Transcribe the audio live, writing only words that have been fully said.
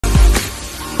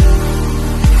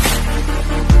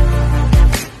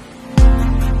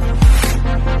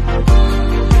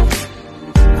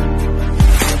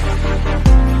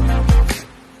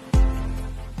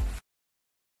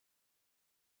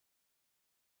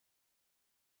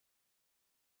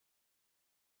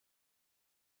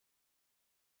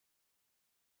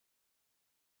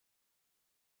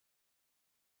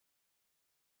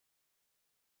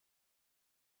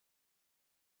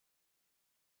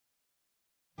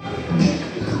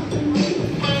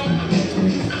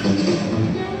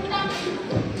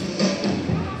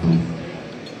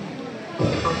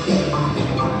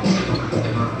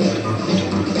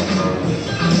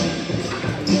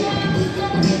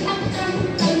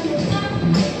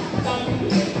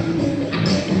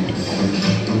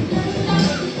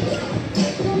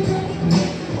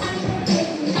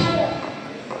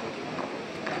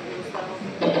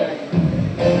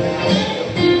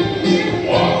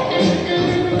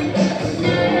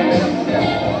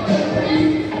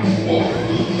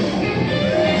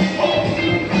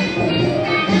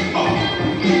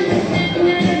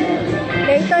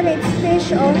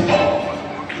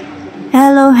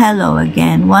Hello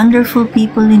again, wonderful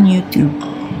people in YouTube.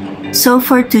 So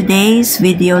for today's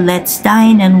video, let's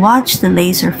dine and watch the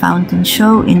laser fountain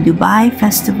show in Dubai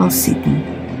Festival City.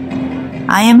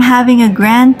 I am having a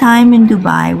grand time in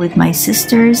Dubai with my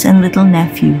sisters and little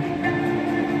nephew.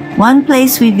 One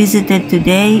place we visited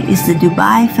today is the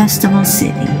Dubai Festival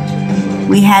City.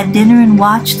 We had dinner and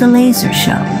watched the laser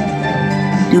show.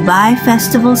 Dubai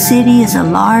Festival City is a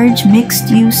large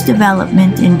mixed-use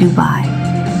development in Dubai,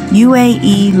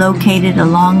 UAE, located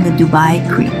along the Dubai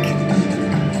Creek.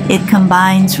 It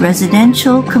combines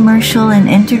residential, commercial, and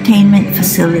entertainment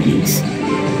facilities,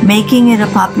 making it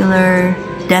a popular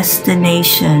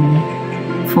destination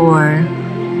for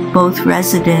both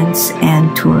residents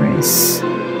and tourists.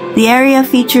 The area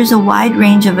features a wide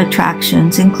range of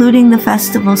attractions, including the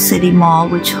Festival City Mall,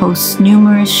 which hosts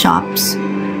numerous shops,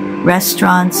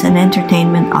 restaurants, and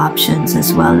entertainment options,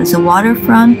 as well as a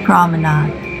waterfront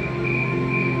promenade.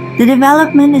 The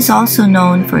development is also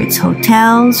known for its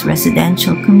hotels,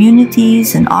 residential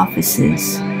communities, and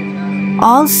offices,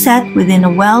 all set within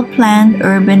a well-planned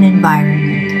urban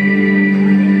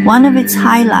environment. One of its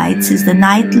highlights is the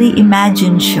nightly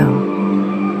Imagine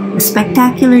show, a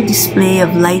spectacular display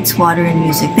of lights, water, and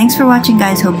music. Thanks for watching,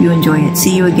 guys. Hope you enjoy it.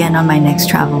 See you again on my next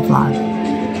travel vlog.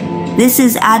 This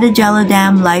is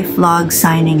Adagelodam Life Vlog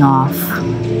signing off.